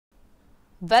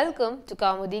Welcome to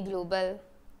Kaumudy Global.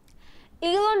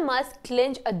 Elon Musk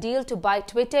clinched a deal to buy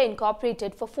Twitter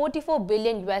Incorporated for $44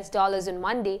 billion on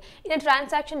Monday in a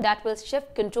transaction that will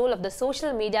shift control of the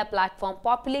social media platform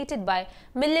populated by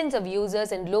millions of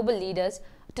users and global leaders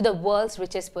to the world's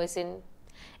richest person.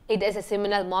 It is a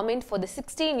seminal moment for the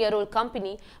 16-year-old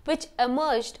company, which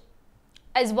emerged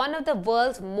as one of the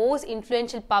world's most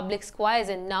influential public squares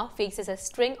and now faces a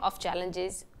string of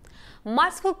challenges.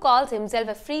 Musk, who calls himself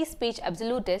a free speech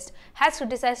absolutist, has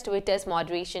criticized Twitter's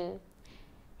moderation.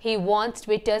 He wants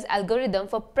Twitter's algorithm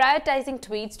for prioritizing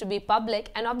tweets to be public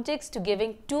and objects to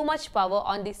giving too much power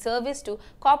on the service to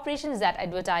corporations that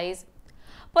advertise.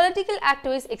 Political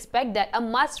activists expect that a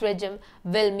Musk regime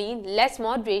will mean less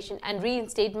moderation and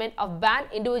reinstatement of banned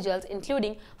individuals,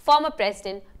 including former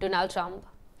President Donald Trump.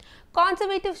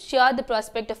 Conservatives cheer the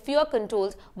prospect of fewer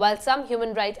controls, while some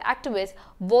human rights activists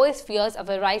voice fears of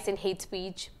a rise in hate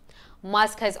speech.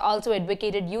 Musk has also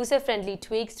advocated user-friendly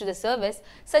tweaks to the service,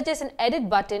 such as an edit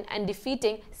button and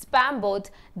defeating spam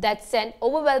bots that send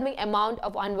overwhelming amount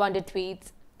of unwanted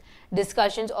tweets.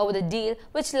 Discussions over the deal,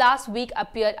 which last week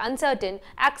appeared uncertain,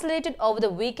 accelerated over the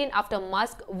weekend after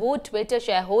Musk wooed Twitter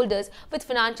shareholders with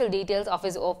financial details of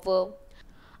his offer.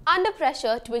 Under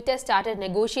pressure, Twitter started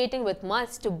negotiating with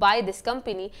Musk to buy this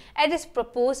company at its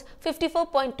proposed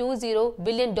 $54.20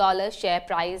 billion share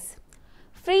price.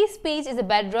 Free speech is the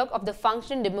bedrock of the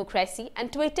functioning democracy,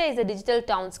 and Twitter is a digital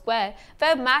town square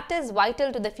where matters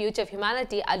vital to the future of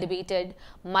humanity are debated,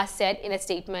 Musk said in a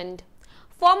statement.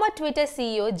 Former Twitter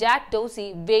CEO Jack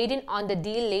Dorsey weighed in on the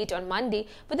deal late on Monday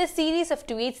with a series of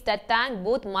tweets that thanked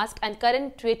both Musk and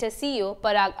current Twitter CEO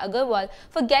Parag Agrawal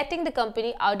for getting the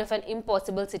company out of an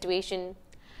impossible situation.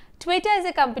 Twitter as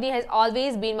a company has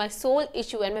always been my sole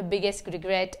issue and my biggest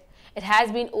regret. It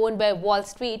has been owned by Wall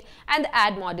Street and the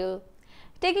ad model.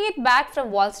 Taking it back from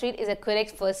Wall Street is a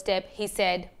correct first step, he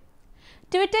said.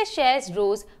 Twitter shares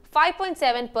rose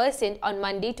 5.7% on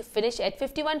Monday to finish at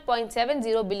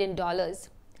 $51.70 billion.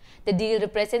 The deal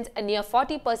represents a near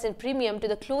 40% premium to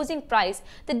the closing price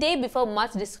the day before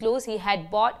Musk disclosed he had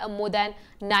bought a more than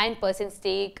 9%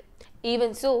 stake.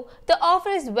 Even so, the offer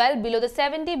is well below the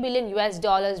 $70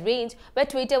 billion range where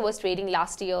Twitter was trading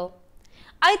last year.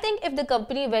 I think if the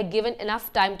company were given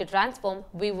enough time to transform,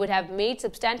 we would have made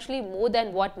substantially more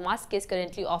than what Musk is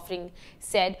currently offering,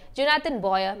 said Jonathan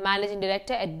Boyer, managing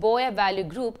director at Boyer Value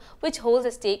Group, which holds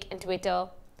a stake in Twitter.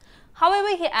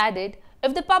 However, he added,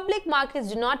 if the public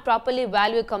markets do not properly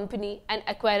value a company, an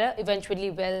acquirer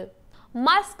eventually will.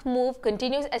 Musk's move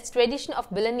continues a tradition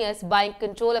of billionaires buying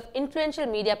control of influential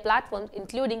media platforms,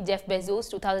 including Jeff Bezos'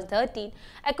 2013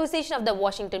 acquisition of the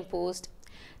Washington Post.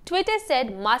 Twitter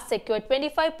said Musk secured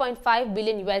 $25.5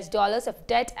 billion of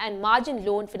debt and margin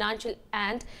loan financial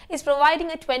and is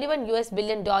providing a $21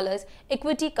 billion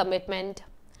equity commitment.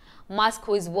 Musk,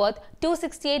 who is worth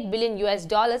 $268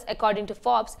 billion according to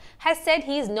Forbes, has said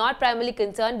he is not primarily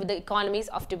concerned with the economies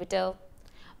of Twitter.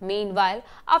 Meanwhile,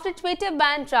 after Twitter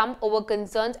banned Trump over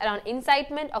concerns around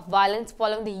incitement of violence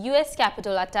following the US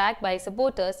Capitol attack by his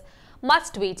supporters,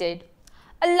 Musk tweeted,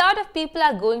 "A lot of people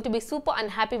are going to be super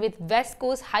unhappy with West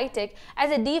Coast high tech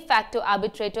as a de facto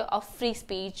arbitrator of free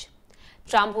speech."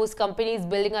 Trump, whose company is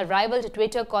building a rival to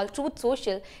Twitter called Truth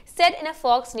Social, said in a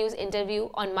Fox News interview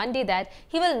on Monday that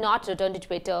he will not return to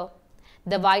Twitter.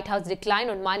 The White House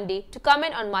declined on Monday to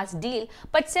comment on Musk's deal,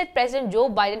 but said President Joe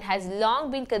Biden has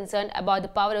long been concerned about the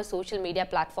power of social media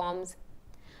platforms.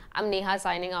 I'm Neha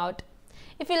signing out.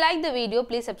 If you like the video,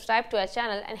 please subscribe to our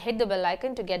channel and hit the bell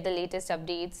icon to get the latest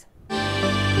updates.